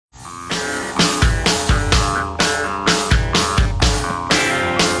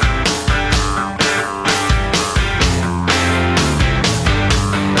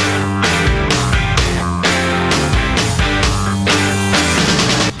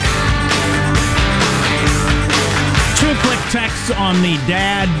texts on the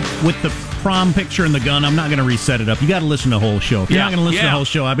dad with the prom picture and the gun. I'm not going to reset it up. You got to listen to the whole show. If you're not going to listen to the whole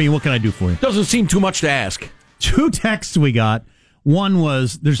show, I mean, what can I do for you? Doesn't seem too much to ask. 2 texts we got. One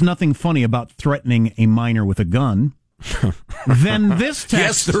was, there's nothing funny about threatening a minor with a gun. Then this text.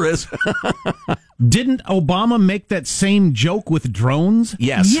 Yes, there is. Didn't Obama make that same joke with drones?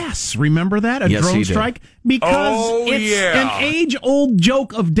 Yes. Yes. Remember that? A drone strike? Because it's an age-old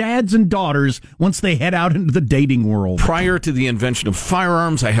joke of dads and daughters once they head out into the dating world. Prior to the invention of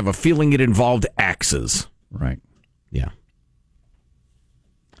firearms, I have a feeling it involved axes. Right. Yeah.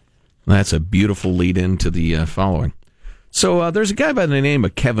 That's a beautiful lead-in to the following. So there's a guy by the name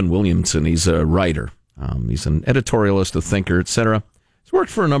of Kevin Williamson. He's a writer. He's an editorialist, a thinker, etc. He's worked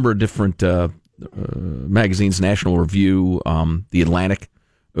for a number of different magazines, National Review, The Atlantic,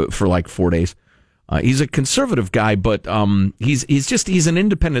 for like 4 days. He's a conservative guy, but he's an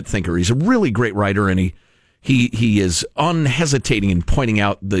independent thinker. He's a really great writer, and he is unhesitating in pointing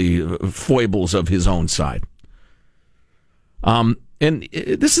out the foibles of his own side. And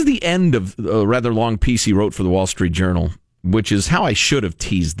this is the end of a rather long piece he wrote for the Wall Street Journal, which is how I should have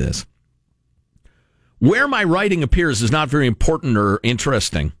teased this. Where my writing appears is not very important or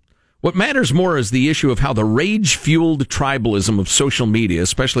interesting. What matters more is the issue of how the rage-fueled tribalism of social media,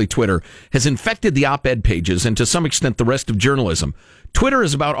 especially Twitter, has infected the op-ed pages and to some extent the rest of journalism. Twitter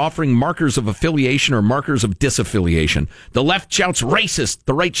is about offering markers of affiliation or markers of disaffiliation. The left shouts racist,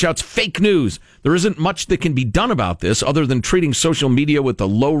 the right shouts fake news. There isn't much that can be done about this other than treating social media with the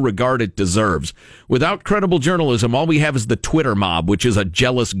low regard it deserves. Without credible journalism, all we have is the Twitter mob, which is a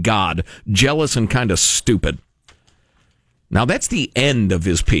jealous god, jealous and kind of stupid. Now, that's the end of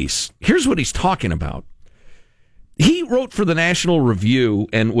his piece. Here's what he's talking about. He wrote for the National Review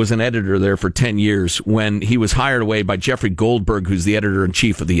and was an editor there for 10 years when he was hired away by Jeffrey Goldberg, who's the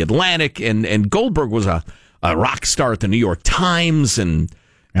editor-in-chief of The Atlantic. And Goldberg was a rock star at the New York Times. And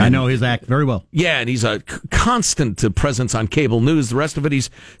I know his act very well. Yeah, and he's a constant presence on cable news. The rest of it, he's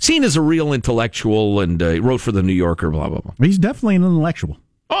seen as a real intellectual and wrote for the New Yorker, blah, blah, blah. He's definitely an intellectual.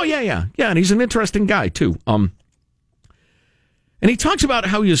 Oh, yeah, and he's an interesting guy, too. And he talks about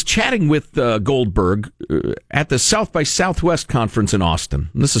how he was chatting with Goldberg at the South by Southwest conference in Austin.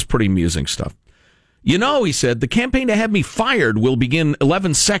 And this is pretty amusing stuff. You know, he said, the campaign to have me fired will begin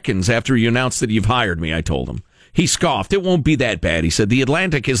 11 seconds after you announce that you've hired me, I told him. He scoffed. It won't be that bad. He said, The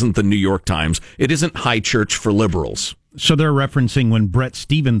Atlantic isn't the New York Times. It isn't high church for liberals. So they're referencing when Brett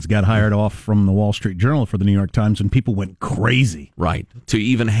Stevens got hired off from the Wall Street Journal for the New York Times and people went crazy. Right. To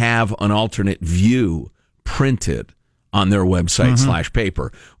even have an alternate view printed on their website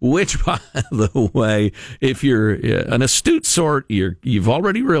 /paper, which, by the way, if you're an astute sort, you've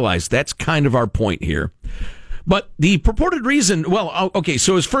already realized that's kind of our point here. But the purported reason, so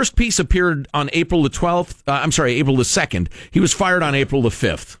his first piece appeared on April the 2nd. He was fired on April the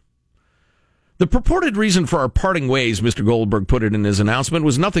 5th. The purported reason for our parting ways, Mr. Goldberg put it in his announcement,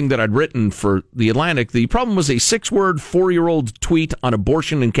 was nothing that I'd written for The Atlantic. The problem was a 6-word, 4-year-old tweet on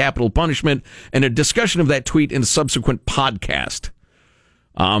abortion and capital punishment and a discussion of that tweet in a subsequent podcast.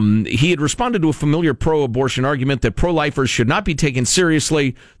 He had responded to a familiar pro-abortion argument that pro-lifers should not be taken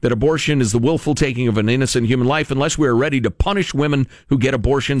seriously, that abortion is the willful taking of an innocent human life unless we are ready to punish women who get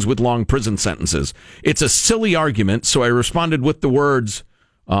abortions with long prison sentences. It's a silly argument, so I responded with the words...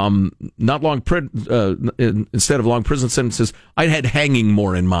 instead of long prison sentences, I had hanging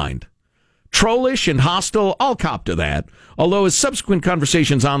more in mind. Trollish and hostile, I'll cop to that. Although his subsequent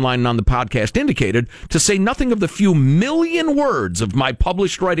conversations online and on the podcast indicated, to say nothing of the few million words of my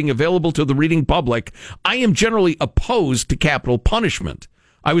published writing available to the reading public, I am generally opposed to capital punishment.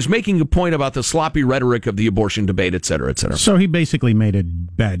 I was making a point about the sloppy rhetoric of the abortion debate, et cetera, et cetera. So he basically made a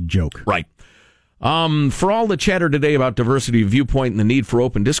bad joke. Right. For all the chatter today about diversity of viewpoint and the need for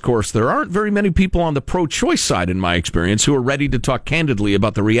open discourse, there aren't very many people on the pro-choice side, in my experience, who are ready to talk candidly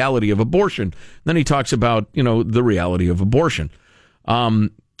about the reality of abortion. Then he talks about, the reality of abortion.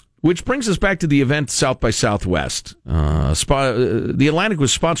 Which brings us back to the event South by Southwest. The Atlantic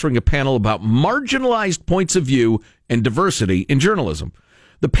was sponsoring a panel about marginalized points of view and diversity in journalism.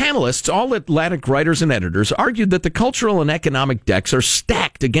 The panelists, all Atlantic writers and editors, argued that the cultural and economic decks are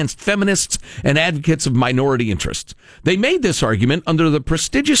stacked against feminists and advocates of minority interests. They made this argument under the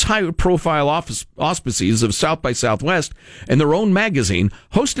prestigious high-profile auspices of South by Southwest and their own magazine,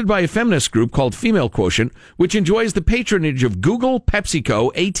 hosted by a feminist group called Female Quotient, which enjoys the patronage of Google,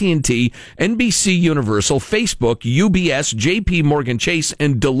 PepsiCo, AT&T, NBC Universal, Facebook, UBS, JP Morgan Chase,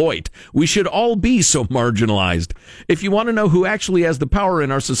 and Deloitte. We should all be so marginalized. If you want to know who actually has the power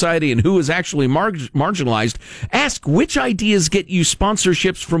in our society and who is actually marginalized, ask which ideas get you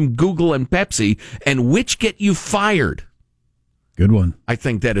sponsorships from Google and Pepsi and which get you fired. Good one. I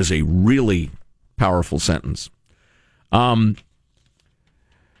think that is a really powerful sentence. And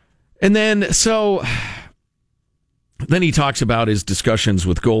then he talks about his discussions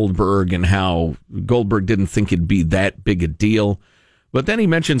with Goldberg and how Goldberg didn't think it'd be that big a deal. But then he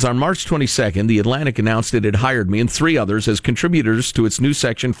mentions on March 22nd, The Atlantic announced it had hired me and 3 others as contributors to its new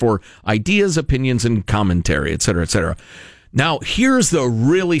section for ideas, opinions, and commentary, et cetera, et cetera. Now, here's the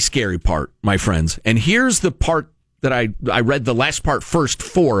really scary part, my friends. And here's the part that I read the last part first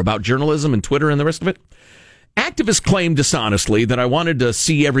for about journalism and Twitter and the rest of it. Activists claim dishonestly that I wanted to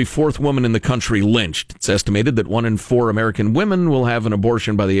see every 4th woman in the country lynched. It's estimated that 1 in 4 American women will have an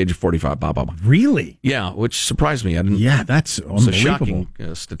abortion by the age of 45. Blah, blah, blah. Really? Yeah, which surprised me. I didn't. Yeah, that's unbelievable. It's a shocking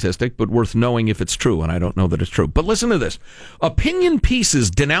statistic, but worth knowing if it's true, and I don't know that it's true. But listen to this. Opinion pieces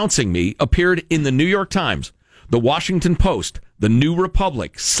denouncing me appeared in the New York Times, the Washington Post, the New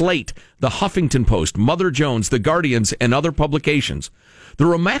Republic, Slate, the Huffington Post, Mother Jones, the Guardians, and other publications. The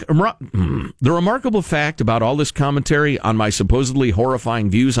remarkable fact about all this commentary on my supposedly horrifying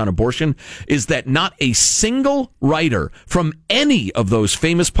views on abortion is that not a single writer from any of those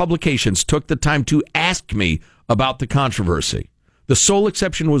famous publications took the time to ask me about the controversy. The sole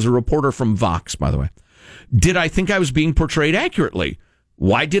exception was a reporter from Vox, by the way. Did I think I was being portrayed accurately?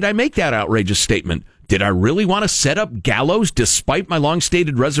 Why did I make that outrageous statement? Did I really want to set up gallows despite my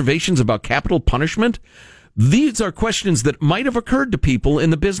long-stated reservations about capital punishment? These are questions that might have occurred to people in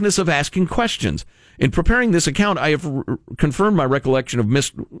the business of asking questions. In preparing this account, I have confirmed my recollection of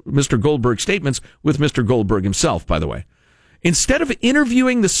Mr. Goldberg's statements with Mr. Goldberg himself, by the way. Instead of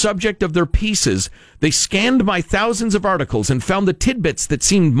interviewing the subject of their pieces, they scanned my thousands of articles and found the tidbits that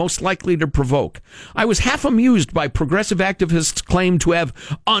seemed most likely to provoke. I was half amused by progressive activists' claim to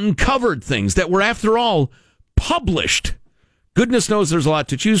have uncovered things that were, after all, published. Goodness knows there's a lot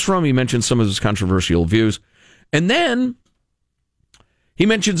to choose from. He mentions some of his controversial views. And then he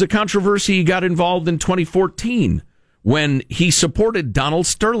mentions a controversy he got involved in 2014 when he supported Donald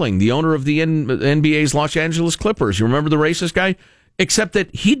Sterling, the owner of the NBA's Los Angeles Clippers. You remember the racist guy? Except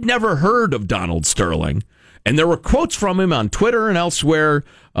that he'd never heard of Donald Sterling. And there were quotes from him on Twitter and elsewhere,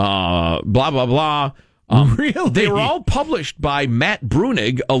 blah, blah, blah. Really? They were all published by Matt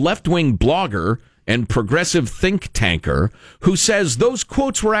Bruenig, a left-wing blogger and progressive think tanker, who says those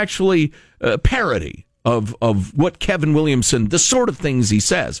quotes were actually parody of what Kevin Williamson, the sort of things he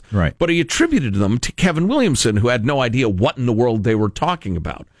says. Right. But he attributed them to Kevin Williamson, who had no idea what in the world they were talking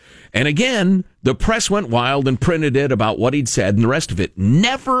about. And again, the press went wild and printed it about what he'd said and the rest of it,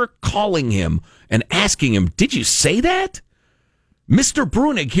 never calling him and asking him, did you say that? Mr.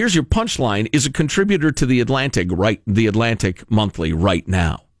 Bruenig, here's your punchline, is a contributor to the Atlantic Monthly right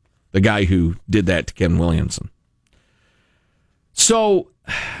now. The guy who did that to Kevin Williamson. So,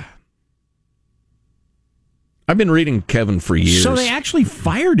 I've been reading Kevin for years. So they actually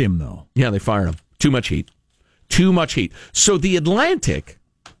fired him, though. Yeah, they fired him. Too much heat. Too much heat. So the Atlantic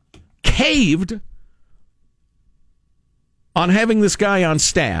caved on having this guy on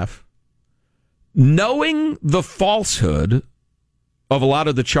staff, knowing the falsehood of a lot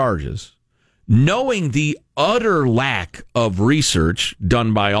of the charges, knowing the utter lack of research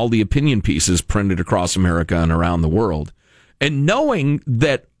done by all the opinion pieces printed across America and around the world, and knowing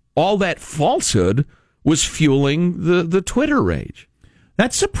that all that falsehood was fueling the Twitter rage.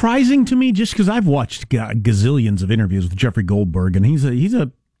 That's surprising to me just because I've watched gazillions of interviews with Jeffrey Goldberg, and he's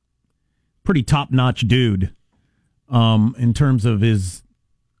a pretty top-notch dude in terms of his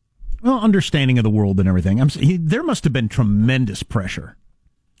understanding of the world and everything. There must have been tremendous pressure.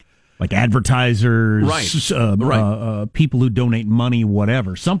 Like advertisers, right. People who donate money,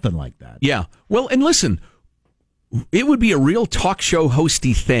 whatever, something like that. Yeah. Well, and listen, it would be a real talk show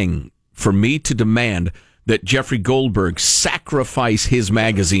hosty thing for me to demand that Jeffrey Goldberg sacrifice his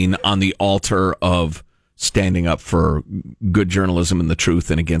magazine on the altar of standing up for good journalism and the truth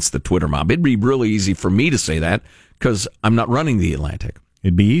and against the Twitter mob. It'd be really easy for me to say that because I'm not running the Atlantic.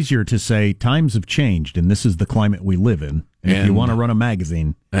 It'd be easier to say times have changed and this is the climate we live in. And if you want to run a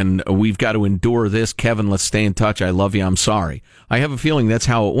magazine. And we've got to endure this. Kevin, let's stay in touch. I love you. I'm sorry. I have a feeling that's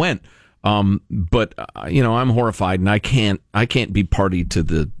how it went. But I'm horrified, and I can't be party to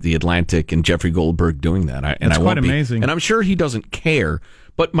the Atlantic and Jeffrey Goldberg doing that. It's quite amazing. And I'm sure he doesn't care.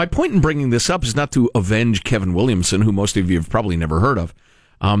 But my point in bringing this up is not to avenge Kevin Williamson, who most of you have probably never heard of.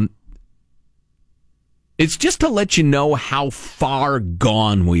 It's just to let you know how far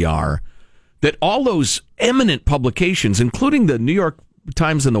gone we are. That all those eminent publications, including the New York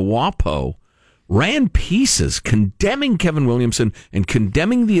Times and the WAPO, ran pieces condemning Kevin Williamson and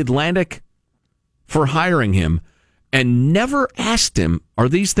condemning the Atlantic for hiring him and never asked him, are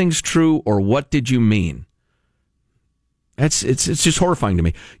these things true or what did you mean? It's just horrifying to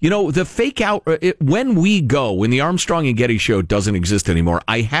me. The fake out, when the Armstrong and Getty show doesn't exist anymore,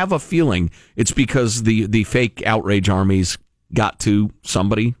 I have a feeling it's because the fake outrage armies got to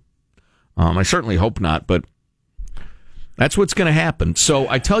somebody. I certainly hope not, but that's what's going to happen. So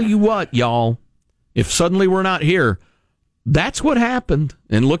I tell you what, y'all, if suddenly we're not here, that's what happened.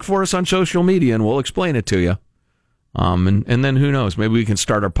 And look for us on social media and we'll explain it to you. And then who knows, maybe we can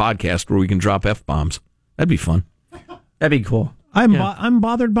start our podcast where we can drop F-bombs. That'd be fun. That'd be cool. I'm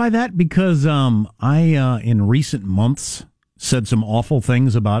bothered by that because I in recent months said some awful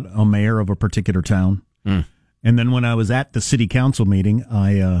things about a mayor of a particular town, and then when I was at the city council meeting,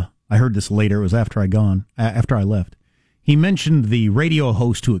 I heard this later. It was after I left. He mentioned the radio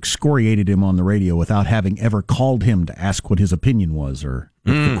host who excoriated him on the radio without having ever called him to ask what his opinion was or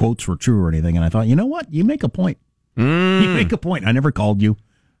if the quotes were true or anything. And I thought, you know what? You make a point. You make a point. I never called you.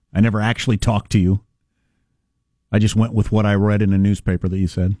 I never actually talked to you. I just went with what I read in a newspaper that you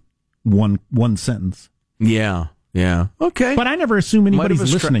said. One sentence. Yeah. Okay. But I never assume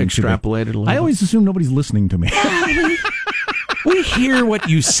anybody's listening extrapolated to me. A little I always assume nobody's listening to me. We hear what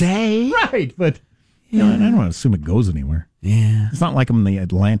you say. Right, but I don't want to assume it goes anywhere. Yeah. It's not like I'm in the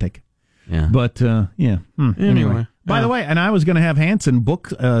Atlantic. Yeah. But, Anyway. By the way, and I was going to have Hanson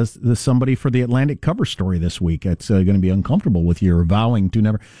book somebody for the Atlantic cover story this week. It's going to be uncomfortable with your vowing to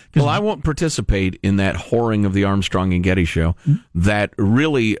never... Well, I won't participate in that whoring of the Armstrong and Getty show, that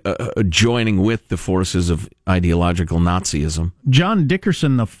really joining with the forces of ideological Nazism. John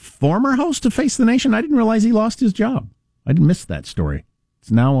Dickerson, the former host of Face the Nation, I didn't realize he lost his job. I didn't miss that story.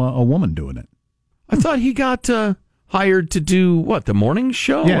 It's now a woman doing it. I thought he got... hired to do the morning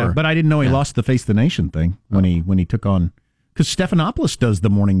show? Yeah, but I didn't know he lost the Face the Nation thing when he took on, because Stephanopoulos does the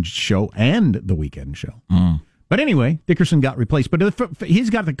morning show and the weekend show. But anyway, Dickerson got replaced. But he's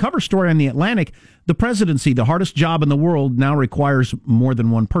got the cover story on the Atlantic. The presidency, the hardest job in the world, now requires more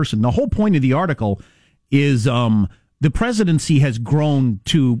than one person. The whole point of the article is the presidency has grown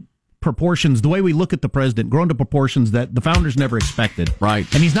to proportions, the way we look at the president, grown to proportions that the founders never expected. Right.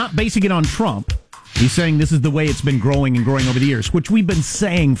 And he's not basing it on Trump. He's saying this is the way it's been growing and growing over the years, which we've been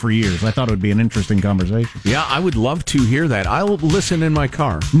saying for years. I thought it would be an interesting conversation. Yeah, I would love to hear that. I'll listen in my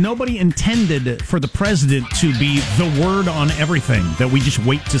car. Nobody intended for the president to be the word on everything, that we just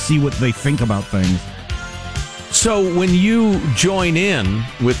wait to see what they think about things. So when you join in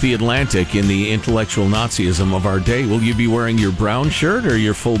with the Atlantic in the intellectual Nazism of our day, will you be wearing your brown shirt or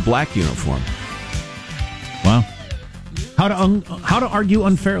your full black uniform? Wow. How to argue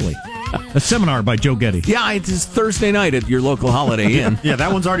unfairly. A seminar by Joe Getty. Yeah, it's Thursday night at your local Holiday Inn. Yeah,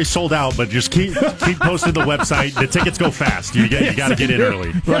 that one's already sold out, but just keep posting the website. The tickets go fast. You got to get in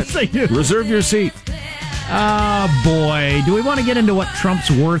early. Yes, they do. Reserve your seat. Boy. Do we want to get into what Trump's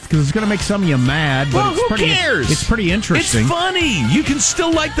worth? Because it's going to make some of you mad. But Well, who cares? It's pretty interesting. It's funny. You can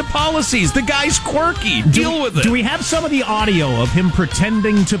still like the policies. The guy's quirky. Deal with it. Do we have some of the audio of him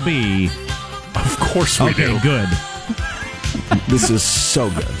pretending to be... Of course we do. Okay, good. This is so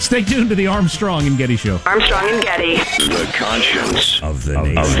good. Stay tuned to the Armstrong and Getty Show. Armstrong and Getty. The conscience of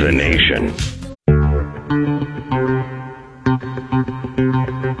the nation.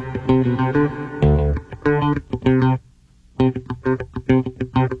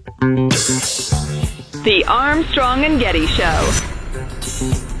 The Armstrong and Getty Show.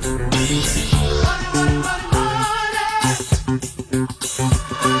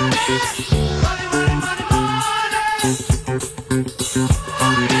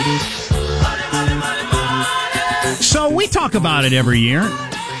 So we talk about it every year.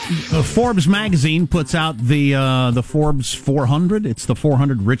 Forbes magazine puts out the Forbes 400. It's the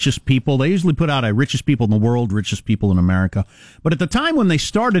 400 richest people. They usually put out richest people in the world, richest people in America. But at the time when they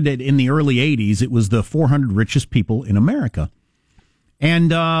started it in the early 80s, it was the 400 richest people in America.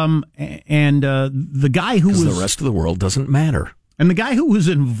 And the guy who was... the rest of the world doesn't matter. And the guy who was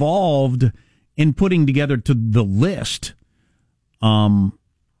involved in putting together to the list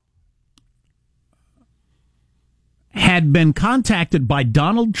had been contacted by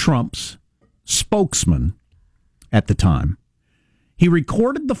Donald Trump's spokesman at the time. He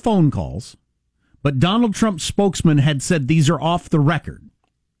recorded the phone calls, but Donald Trump's spokesman had said these are off the record.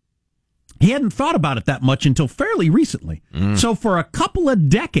 He hadn't thought about it that much until fairly recently. So for a couple of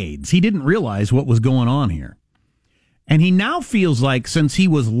decades, he didn't realize what was going on here. And he now feels like, since he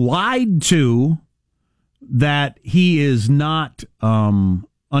was lied to, that he is not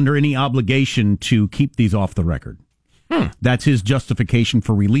under any obligation to keep these off the record. That's his justification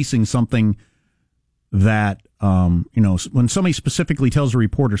for releasing something that, when somebody specifically tells a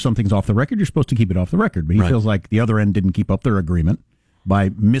reporter something's off the record, you're supposed to keep it off the record. But he feels like the other end didn't keep up their agreement. by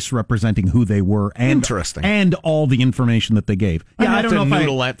misrepresenting who they were and all the information that they gave. Yeah, I don't know if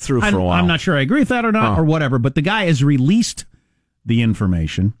noodle that through for a while. I'm not sure I agree with that or not or whatever, but the guy has released the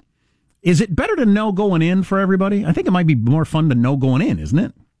information. Is it better to know going in for everybody? I think it might be more fun to know going in, isn't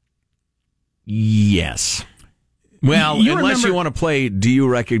it? Yes. Well, unless you want to play Do You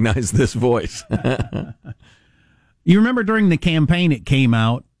Recognize This Voice? You remember during the campaign it came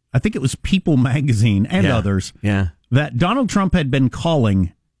out, I think it was People magazine and others, that Donald Trump had been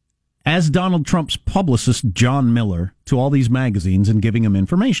calling as Donald Trump's publicist, John Miller, to all these magazines and giving him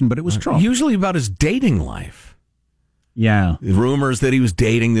information, but it was Trump. Usually about his dating life. Yeah. Rumors that he was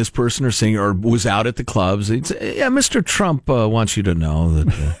dating this person or was out at the clubs. He'd say, Mr. Trump wants you to know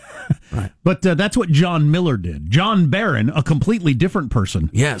that... Right. But that's what John Miller did. John Barron, a completely different person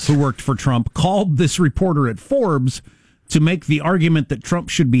who worked for Trump, called this reporter at Forbes to make the argument that Trump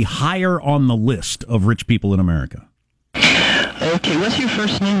should be higher on the list of rich people in America. Okay, what's your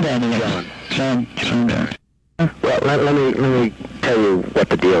first name, John? John Barron. Well, let me tell you what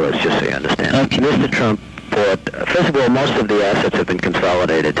the deal is, just so you understand. Okay. Mr. Trump bought, first of all, most of the assets have been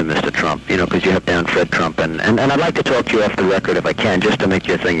consolidated to Mr. Trump, because you have down Fred Trump, and I'd like to talk to you off the record if I can, just to make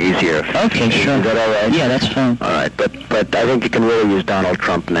your thing easier. Okay, sure. Is that all right? Yeah, that's fine. All right, but I think you can really use Donald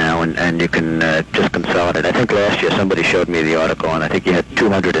Trump now, and you can just consolidate. I think last year somebody showed me the article, and I think you had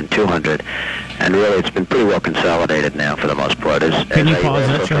 200 and 200, and really it's been pretty well consolidated now for the most part. Can you pause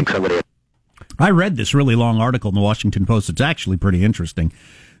that, Sean? I read this really long article in the Washington Post. It's actually pretty interesting.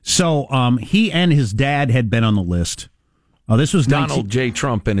 So he and his dad had been on the list. This was Donald J.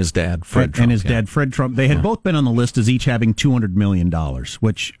 Trump and his dad, Fred Trump. And his dad, Fred Trump. They had both been on the list as each having $200 million,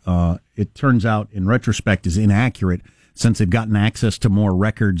 which it turns out in retrospect is inaccurate since they've gotten access to more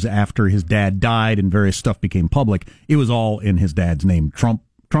records after his dad died and various stuff became public. It was all in his dad's name. Trump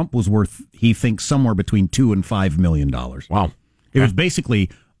was worth, he thinks, somewhere between $2 and $5 million. Wow. It was basically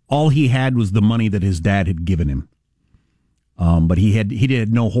all he had was the money that his dad had given him. But he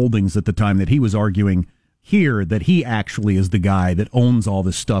had no holdings at the time that he was arguing here that he actually is the guy that owns all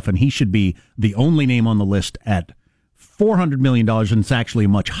this stuff, and he should be the only name on the list at $400 million, and it's actually a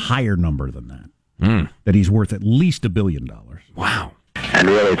much higher number than that. That he's worth at least $1 billion. Wow. And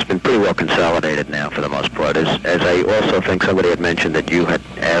really, it's been pretty well consolidated now for the most part. As I also think somebody had mentioned that you had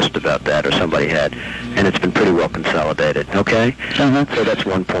asked about that, or somebody had, and it's been pretty well consolidated. Okay? Uh-huh. So that's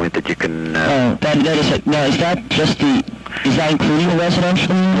one point that you can... that is it. Now, is that just is that including the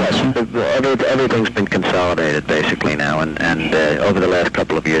residential? Yes, everything's been consolidated basically now, and over the last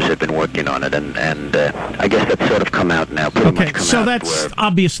couple of years they've been working on it, and I guess that's sort of come out now. Okay, so that's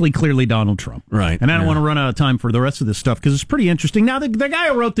obviously clearly Donald Trump. Right. And I don't want to run out of time for the rest of this stuff because it's pretty interesting. Now, the guy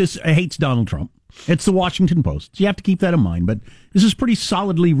who wrote this hates Donald Trump. It's the Washington Post. So you have to keep that in mind, but this is pretty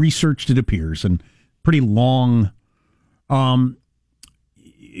solidly researched, it appears, and pretty long. Going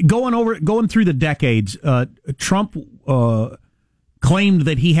through the decades, Trump claimed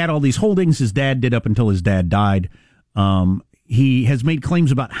that he had all these holdings. His dad did up until his dad died. He has made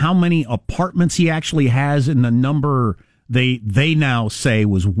claims about how many apartments he actually has, and the number they now say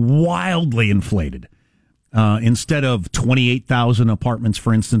was wildly inflated. Instead of 28,000 apartments,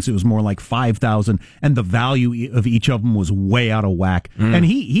 for instance, it was more like 5,000, and the value of each of them was way out of whack. And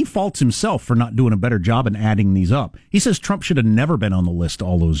he faults himself for not doing a better job in adding these up. He says Trump should have never been on the list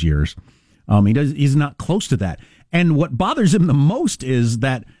all those years. He's not close to that. And what bothers him the most is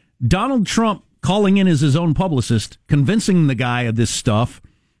that Donald Trump calling in as his own publicist, convincing the guy of this stuff,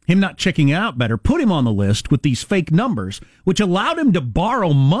 him not checking it out better, put him on the list with these fake numbers, which allowed him to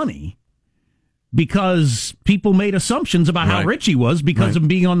borrow money because people made assumptions about how rich he was because of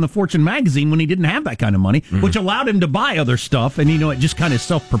being on the Fortune magazine when he didn't have that kind of money, which allowed him to buy other stuff, and it just kind of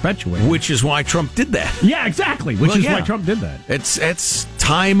self-perpetuated. Which is why Trump did that. Yeah, exactly. Which is why Trump did that. It's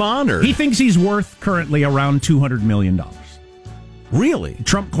time honored. He thinks he's worth currently around $200 million. Really?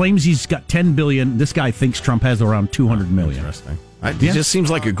 Trump claims he's got $10 billion. This guy thinks Trump has around $200 million. Interesting. It just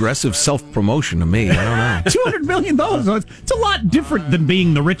seems like aggressive self-promotion to me. I don't know. $200 million. It's a lot different than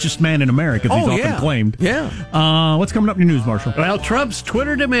being the richest man in America, as he's often claimed. Yeah. What's coming up in your news, Marshall? Well, Trump's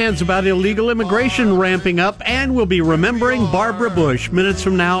Twitter demands about illegal immigration ramping up, and we'll be remembering Barbara Bush minutes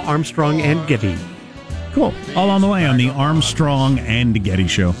from now. Armstrong and Getty. Cool. All on the way on the Armstrong and Getty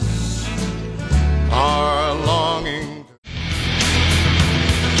Show. Our longing.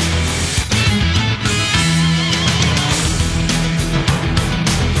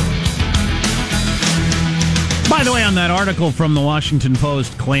 By the way, on that article from the Washington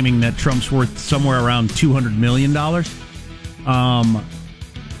Post claiming that Trump's worth somewhere around $200 million,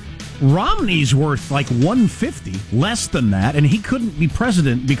 Romney's worth like $150, less than that, and he couldn't be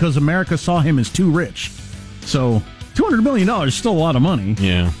president because America saw him as too rich. So $200 million is still a lot of money.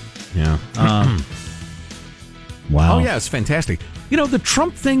 Yeah. Wow. Oh, yeah, it's fantastic. You know, the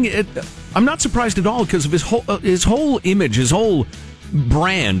Trump thing, I'm not surprised at all because of his whole image, his whole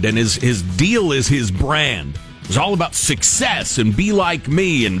brand, and his deal is his brand. It was all about success and be like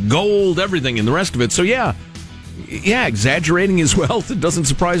me and gold, everything, and the rest of it. So, yeah, exaggerating his wealth, it doesn't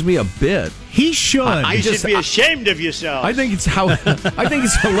surprise me a bit. He should. You should be ashamed of yourself. I think it's hilarious.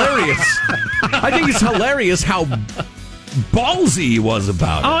 I think it's hilarious how ballsy he was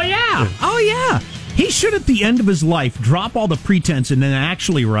about it. Oh, yeah. He should, at the end of his life, drop all the pretense and then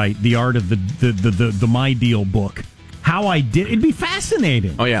actually write The Art of the My Deal book. How I did. It'd be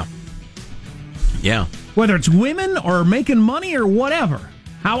fascinating. Oh, yeah. Yeah. Whether it's women or making money or whatever.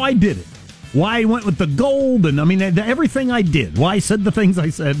 How I did it. Why I went with the gold and, everything I did. Why I said the things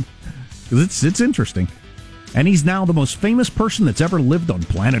I said. Because it's interesting. And he's now the most famous person that's ever lived on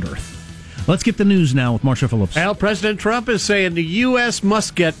planet Earth. Let's get the news now with Marcia Phillips. Well, President Trump is saying the U.S.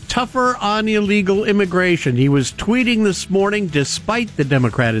 must get tougher on illegal immigration. He was tweeting this morning, despite the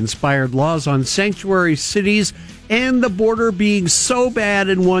Democrat-inspired laws on sanctuary cities and the border being so bad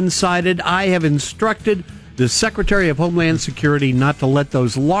and one-sided, I have instructed the Secretary of Homeland Security not to let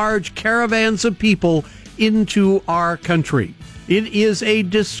those large caravans of people into our country. It is a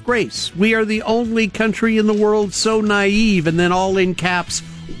disgrace. We are the only country in the world so naive, and then all in caps,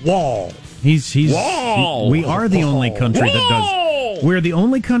 wall. Wall. We are the only country that does. We're the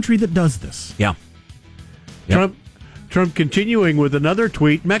only country that does this. Yeah. Trump continuing with another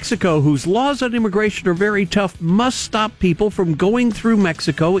tweet, Mexico, whose laws on immigration are very tough, must stop people from going through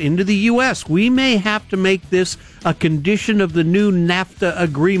Mexico into the U.S. We may have to make this a condition of the new NAFTA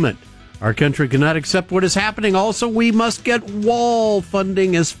agreement. Our country cannot accept what is happening. Also, we must get wall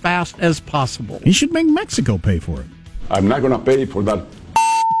funding as fast as possible. He should make Mexico pay for it. I'm not going to pay for that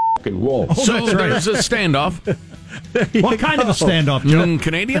wall. Oh, so there's a standoff. What kind of a standoff, Joe?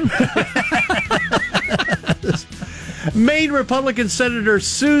 Canadian? Maine Republican Senator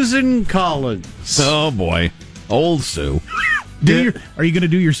Susan Collins. Oh, boy. Old Sue. Are you going to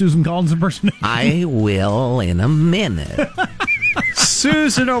do your Susan Collins impersonation? I will in a minute.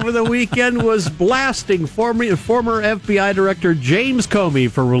 Susan over the weekend was blasting former FBI Director James Comey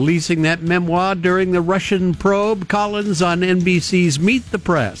for releasing that memoir during the Russian probe. Collins on NBC's Meet the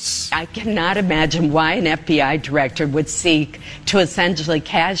Press. I cannot imagine why an FBI director would seek to essentially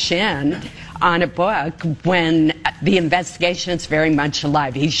cash in on a book when the investigation is very much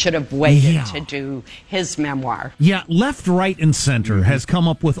alive. He should have waited to do his memoir. Yeah, left, right, and center has come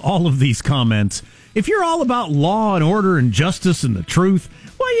up with all of these comments. If you're all about law and order and justice and the truth,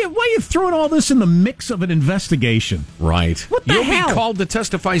 why are you throwing all this in the mix of an investigation? Right. What the You'll hell? be called to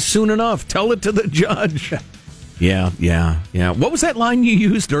testify soon enough. Tell it to the judge. Yeah. What was that line you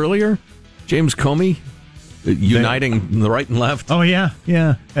used earlier? James Comey? Uniting the right and left. Oh, yeah.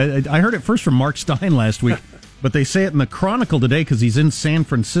 I heard it first from Mark Stein last week, but they say it in the Chronicle today because he's in San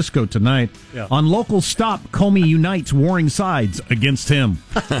Francisco tonight. Yeah. On Local Stop, Comey unites warring sides against him.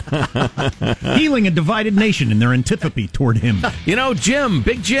 Healing a divided nation in their antipathy toward him. You know,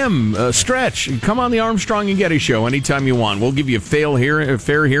 Big Jim, Stretch, come on the Armstrong and Getty show anytime you want. We'll give you a fair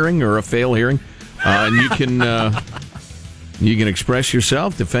hearing or a fail hearing, and you can... You can express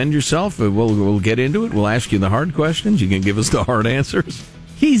yourself, defend yourself. We'll get into it. We'll ask you the hard questions. You can give us the hard answers.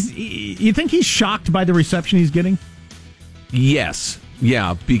 You think he's shocked by the reception he's getting? Yes.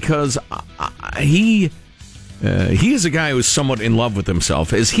 Yeah, because he is a guy who's somewhat in love with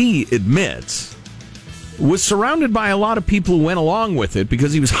himself, as he admits. Was surrounded by a lot of people who went along with it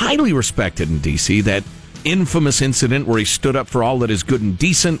because he was highly respected in D.C. That infamous incident where he stood up for all that is good and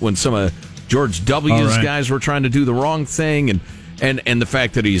decent when some of George W.'s guys were trying to do the wrong thing, and the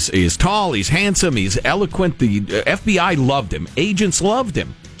fact that he's tall, he's handsome, he's eloquent. The FBI loved him. Agents loved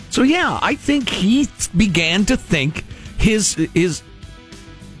him. So, yeah, I think he began to think his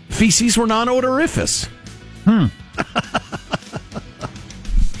feces were non-odoriferous. That's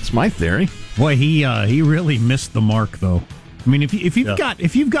my theory. Boy, he really missed the mark, though. I mean, if you've got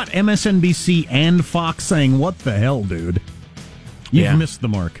MSNBC and Fox saying, "What the hell, dude?" You've missed the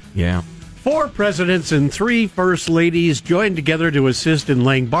mark. Yeah. 4 presidents and 3 first ladies joined together to assist in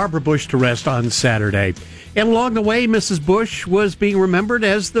laying Barbara Bush to rest on Saturday. And along the way, Mrs. Bush was being remembered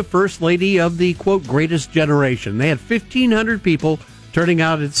as the first lady of the, quote, greatest generation. They had 1,500 people turning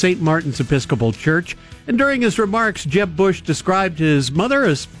out at St. Martin's Episcopal Church. And during his remarks, Jeb Bush described his mother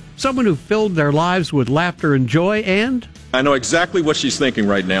as someone who filled their lives with laughter and joy, and... I know exactly what she's thinking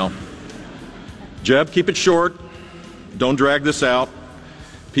right now. Jeb, keep it short. Don't drag this out.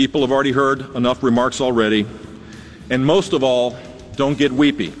 People have already heard enough remarks already. And most of all, don't get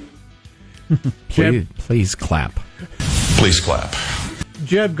weepy. Please clap. Please clap.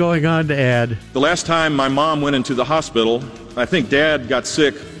 Jeb going on to add, The last time my mom went into the hospital, I think Dad got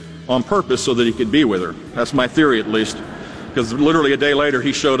sick on purpose so that he could be with her. That's my theory, at least, because literally a day later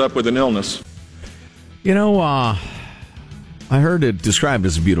he showed up with an illness. You know, I heard it described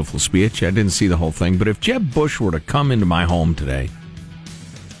as a beautiful speech. I didn't see the whole thing, but if Jeb Bush were to come into my home today,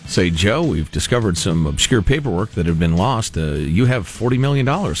 say, Joe, we've discovered some obscure paperwork that had been lost. You have $40 million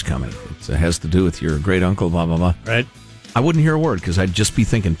coming. It has to do with your great uncle, blah, blah, blah. Right. I wouldn't hear a word because I'd just be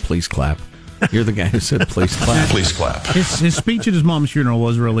thinking, please clap. You're the guy who said, please clap. Please clap. His speech at his mom's funeral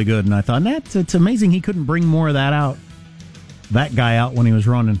was really good, and I thought, it's amazing he couldn't bring more of that guy out when he was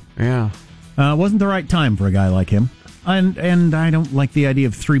running. Yeah. Wasn't the right time for a guy like him. And I don't like the idea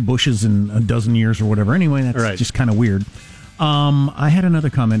of 3 Bushes in a dozen years or whatever. Anyway, that's just kind of weird. I had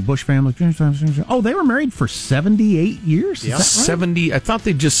another comment. Bush family. Oh, they were married for 78 years? Yeah. Is that right? 70. I thought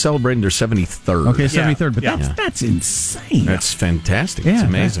they just celebrated their 73rd. Okay, 73rd. But that's insane. That's fantastic. Yeah, it's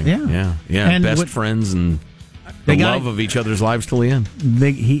amazing. Yeah. And best friends and the love of each other's lives till the end.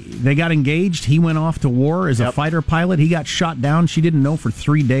 They got engaged. He went off to war as a fighter pilot. He got shot down. She didn't know for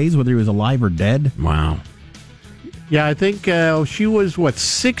 3 days whether he was alive or dead. Wow. Yeah, I think she was,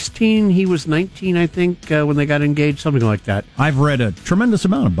 16? He was 19, I think, when they got engaged, something like that. I've read a tremendous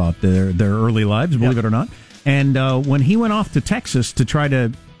amount about their early lives, believe it or not. And when he went off to Texas to try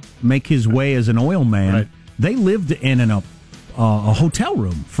to make his way as an oil man, they lived in a hotel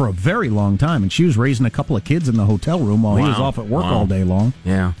room for a very long time. And she was raising a couple of kids in the hotel room while he was off at work all day long.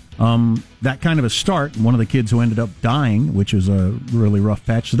 Yeah. That kind of a start. One of the kids who ended up dying, which was a really rough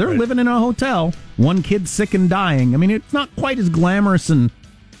patch. So they're living in a hotel. One kid sick and dying. I mean, it's not quite as glamorous and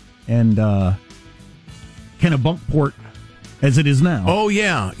kind of Bunkport as it is now. Oh,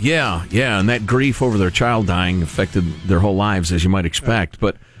 yeah. And that grief over their child dying affected their whole lives, as you might expect.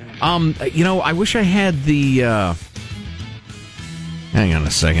 But, I wish I had the... hang on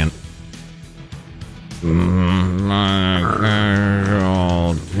a second.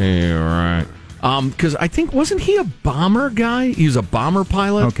 Because I think, wasn't he a bomber guy? He was a bomber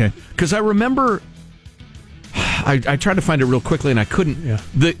pilot? Okay. Because I remember... I tried to find it real quickly and I couldn't. Yeah.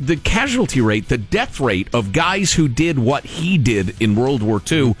 The casualty rate, the death rate of guys who did what he did in World War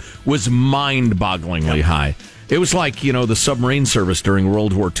II was mind-bogglingly high. It was like, the submarine service during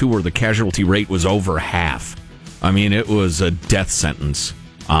World War II where the casualty rate was over half. I mean, it was a death sentence.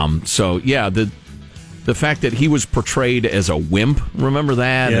 The fact that he was portrayed as a wimp, remember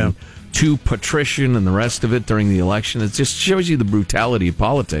that? Yeah. And too patrician and the rest of it during the election, it just shows you the brutality of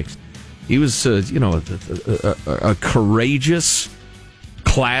politics. He was, a courageous,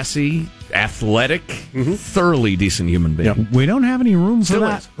 classy, athletic, thoroughly decent human being. Yep. We don't have any room for Still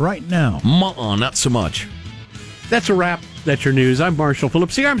that is. right now. Not so much. That's a wrap. That's your news. I'm Marshall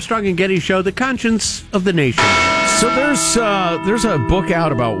Phillips, the Armstrong and Getty Show, the conscience of the nation. So there's a book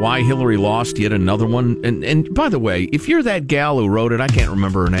out about why Hillary lost, yet another one. And by the way, if you're that gal who wrote it, I can't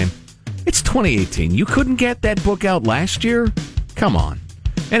remember her name. It's 2018. You couldn't get that book out last year? Come on.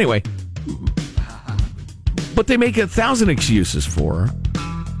 Anyway, but they make 1,000 excuses for her.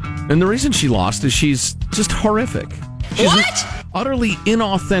 And the reason she lost is she's just horrific. She's an utterly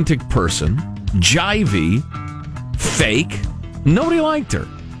inauthentic person, jivey, fake. Nobody liked her.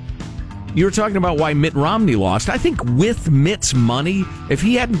 You were talking about why Mitt Romney lost. I think with Mitt's money, if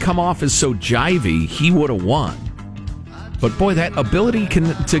he hadn't come off as so jivey, he would have won. But boy, that ability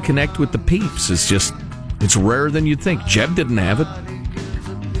to connect with the peeps is just, it's rarer than you'd think. Jeb didn't have it.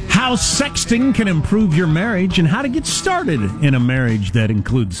 How sexting can improve your marriage and how to get started in a marriage that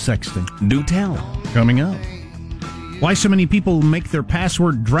includes sexting. Do tell. Coming up. Why so many people make their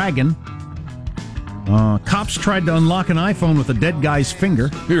password dragon. Cops tried to unlock an iPhone with a dead guy's finger.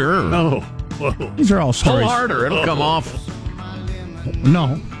 Oh. Whoa. These are all stories. Pull harder, it'll come off.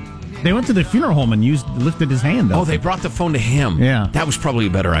 No. They went to the funeral home and lifted his hand up. Oh, they brought the phone to him. Yeah. That was probably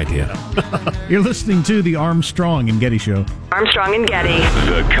a better idea. You're listening to the Armstrong and Getty Show. Armstrong and Getty.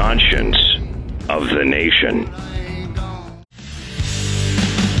 The conscience of the nation.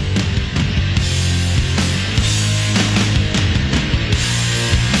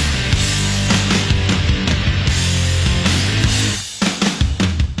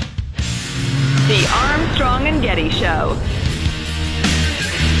 The Armstrong and Getty Show.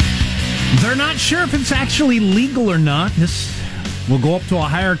 They're not sure if it's actually legal or not. This will go up to a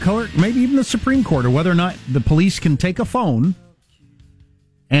higher court, maybe even the Supreme Court, or whether or not the police can take a phone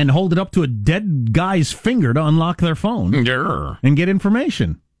and hold it up to a dead guy's finger to unlock their phone and get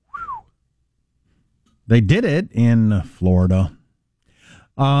information. They did it in Florida.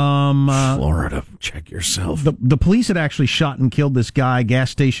 Florida, check yourself. The police had actually shot and killed this guy,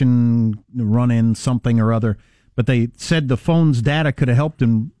 gas station run-in, something or other. but they said the phone's data could have helped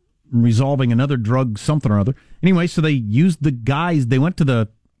in resolving another drug something or other. Anyway, so they used the guys. They went to the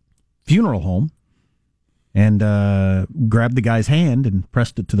funeral home and grabbed the guy's hand and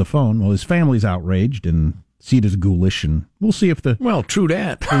pressed it to the phone. Well, his family's outraged and see it as ghoulish, and we'll see if the... Well, true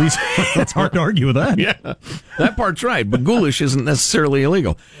that. At least it's hard to argue with that. Yeah, that part's right, but ghoulish isn't necessarily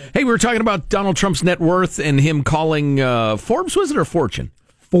illegal. Hey, we were talking about Donald Trump's net worth and him calling Forbes, was it, or Fortune?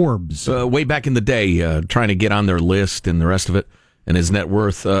 Forbes. Way back in the day, trying to get on their list and the rest of it, and his net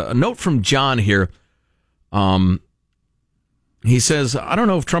worth. A note from John here. He says, I don't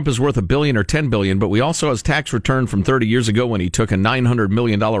know if Trump is worth $1 billion or $10 billion, but we also have his tax return from 30 years ago when he took a $900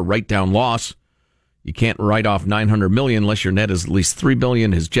 million write-down loss. You can't write off $900 million unless your net is at least $3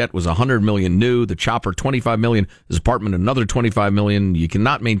 billion. His jet was $100 million new. The chopper, $25 million. His apartment, another $25 million. You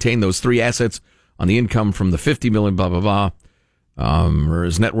cannot maintain those three assets on the income from the $50 million, blah, blah, blah. Or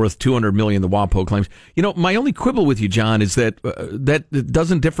his net worth $200 million, the WAPO claims. You know, my only quibble with you, John, is that that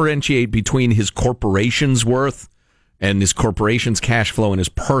doesn't differentiate between his corporation's worth and his corporation's cash flow and his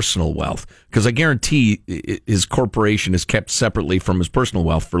personal wealth. Because I guarantee his corporation is kept separately from his personal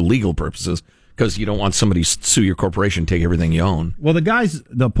wealth for legal purposes. Because you don't want somebody to sue your corporation, take everything you own. Well,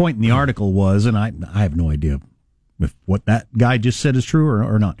 the point in the article was, and I have no idea if what that guy just said is true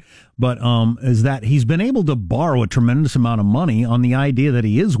or not, but is that he's been able to borrow a tremendous amount of money on the idea that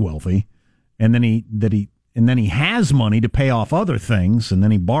he is wealthy, and then he has money to pay off other things, and then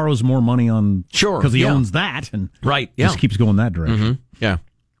he borrows more money on because he owns that, and just keeps going that direction. Mm-hmm. Yeah.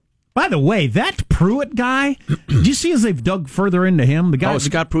 By the way, that Pruitt guy, did you see as they've dug further into him? The guy,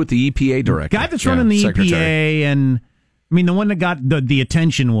 Scott Pruitt, the EPA director. Guy that's running the EPA, and I mean, the one that got the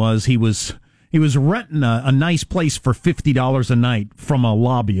attention was he was renting a nice place for $50 a night from a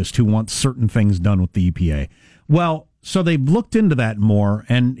lobbyist who wants certain things done with the EPA. Well, so they've looked into that more,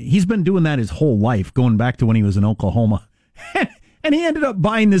 and he's been doing that his whole life, going back to when he was in Oklahoma. And he ended up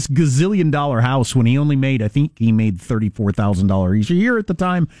buying this gazillion-dollar house when he only made, I think he made $34,000 a year at the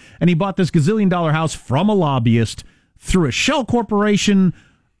time. And he bought this gazillion-dollar house from a lobbyist through a shell corporation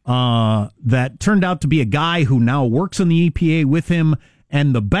that turned out to be a guy who now works in the EPA with him.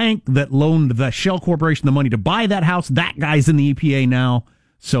 And the bank that loaned the shell corporation the money to buy that house, that guy's in the EPA now.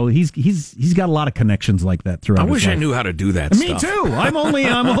 So he's got a lot of connections like that throughout. I wish his life. I knew how to do that. Me too. I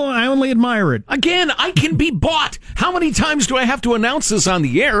only admire it. Again, I can be bought. How many times do I have to announce this on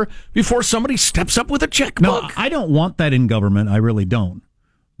the air before somebody steps up with a checkbook? No, I don't want that in government. I really don't.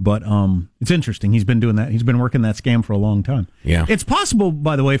 But it's interesting. He's been doing that. He's been working that scam for a long time. Yeah. It's possible,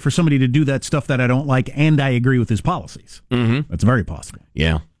 by the way, for somebody to do that stuff that I don't like, and I agree with his policies. Mm-hmm. That's very possible.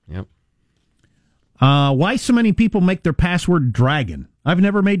 Yeah. Yep. Why so many people make their password Dragon? I've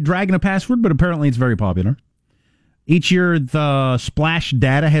never made Dragon a password, but apparently it's very popular. Each year, the Splash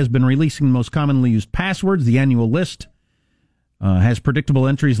data has been releasing the most commonly used passwords. The annual list has predictable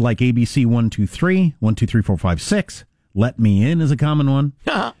entries like ABC 123, 123456. Let me in is a common one.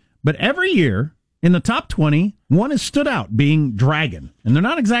 But every year, in the top 20, one has stood out, being Dragon. And they're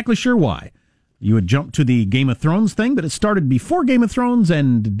not exactly sure why. You would jump to the Game of Thrones thing, but it started before Game of Thrones,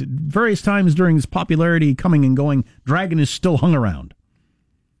 and various times during its popularity coming and going, Dragon is still hung around.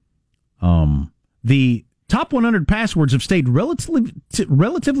 The top 100 passwords have stayed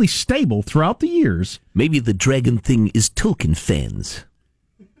relatively stable throughout the years. Maybe the Dragon thing is Tolkien fans.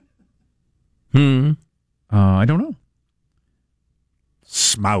 I don't know.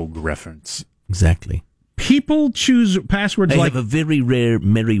 Smaug reference. Exactly. People choose passwords I like... have a very rare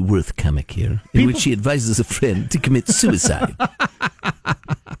Mary Worth comic here, in which she advises a friend to commit suicide.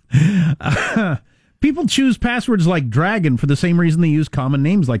 People choose passwords like Dragon for the same reason they use common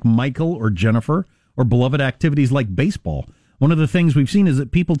names like Michael or Jennifer, or beloved activities like baseball. One of the things we've seen is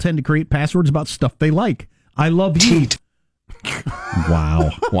that people tend to create passwords about stuff they like. I love you.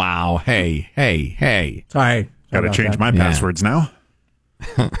 Wow. Wow. Hey. Sorry. Got to change my passwords now.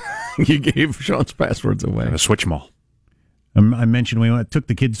 You gave Sean's passwords away. Got to switch them all. I mentioned we took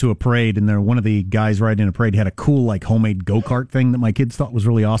the kids to a parade, and one of the guys riding in a parade had a cool, like, homemade go-kart thing that my kids thought was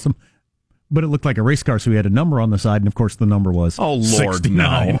really awesome. But it looked like a race car, so we had a number on the side, and of course the number was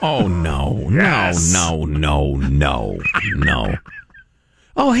 69. No. Oh, no. Yes. No.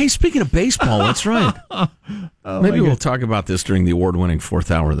 Oh, hey, speaking of baseball, that's right. Maybe we'll talk about this during the award-winning fourth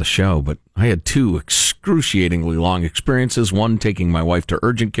hour of the show, but I had two excruciatingly long experiences. One, taking my wife to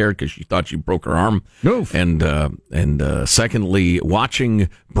urgent care because she thought she broke her arm. Oof. And secondly, watching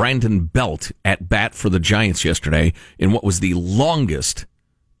Brandon Belt at bat for the Giants yesterday in what was the longest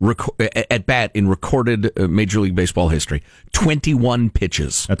at bat in recorded Major League Baseball history. 21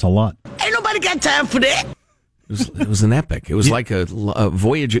 pitches. That's a lot. Ain't nobody got time for that. It was an epic. It was like a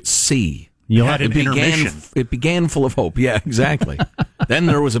voyage at sea. You had an intermission. It began full of hope. Yeah, exactly. Then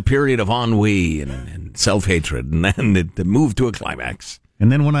there was a period of ennui and self-hatred, and then it moved to a climax.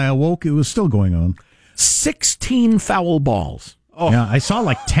 And then when I awoke, it was still going on. 16 foul balls. Oh. Yeah, I saw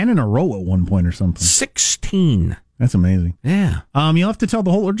like 10 in a row at one point or something. 16. That's amazing. Yeah. You'll have to tell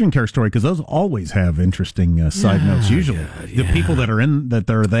the whole urgent care story because those always have interesting side notes. Usually, the people that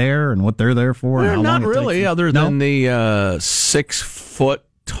are there and what they're there for. And how not long it really, takes. other than the 6 foot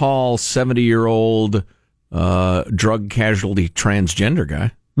tall 70-year-old drug casualty transgender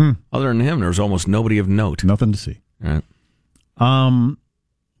guy. Other than him, there's almost nobody of note. Nothing to see. Right.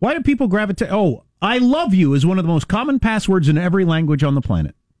 Why do people gravitate? Oh, I love you is one of the most common passwords in every language on the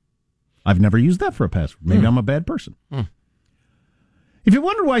planet. I've never used that for a password. Maybe I'm a bad person. If you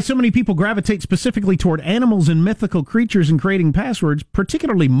wonder why so many people gravitate specifically toward animals and mythical creatures in creating passwords,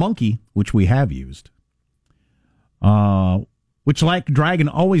 particularly monkey, which we have used, which like dragon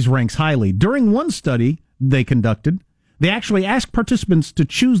always ranks highly. During one study they conducted, they actually asked participants to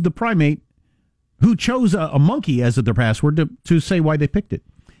choose the primate who chose a monkey as their password to say why they picked it.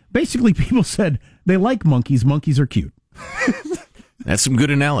 Basically, people said they like monkeys. Monkeys are cute. That's some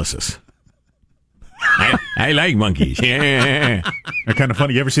good analysis. I like monkeys. Yeah. They're kind of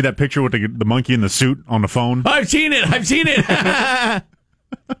funny. You ever see that picture with the monkey in the suit on the phone? I've seen it.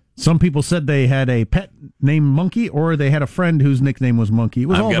 Some people said they had a pet named Monkey, or they had a friend whose nickname was Monkey. It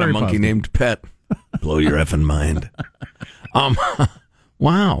was I've got a monkey positive. named Pet. Blow your effing mind.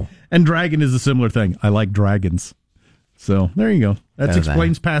 Wow. And dragon is a similar thing. I like dragons. So there you go. That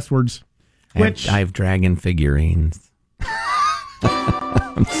explains passwords. I have dragon figurines.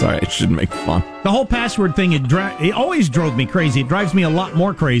 I'm sorry, I shouldn't make fun. The whole password thing, it always drove me crazy. It drives me a lot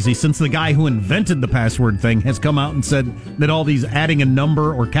more crazy since the guy who invented the password thing has come out and said that all these adding a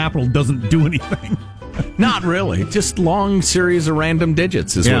number or capital doesn't do anything. Not really. Just long series of random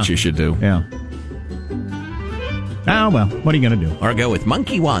digits is what you should do. Yeah. Oh, well, what are you going to do? Or go with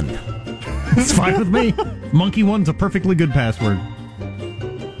Monkey One. It's fine with me. Monkey One's a perfectly good password.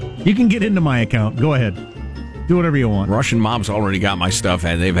 You can get into my account. Go ahead. Do whatever you want. Russian mob's already got my stuff,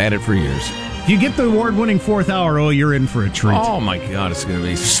 and they've had it for years. If you get the award-winning fourth hour, you're in for a treat. Oh, my God, it's going to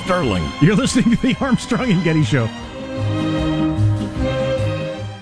be sterling. You're listening to the Armstrong and Getty Show.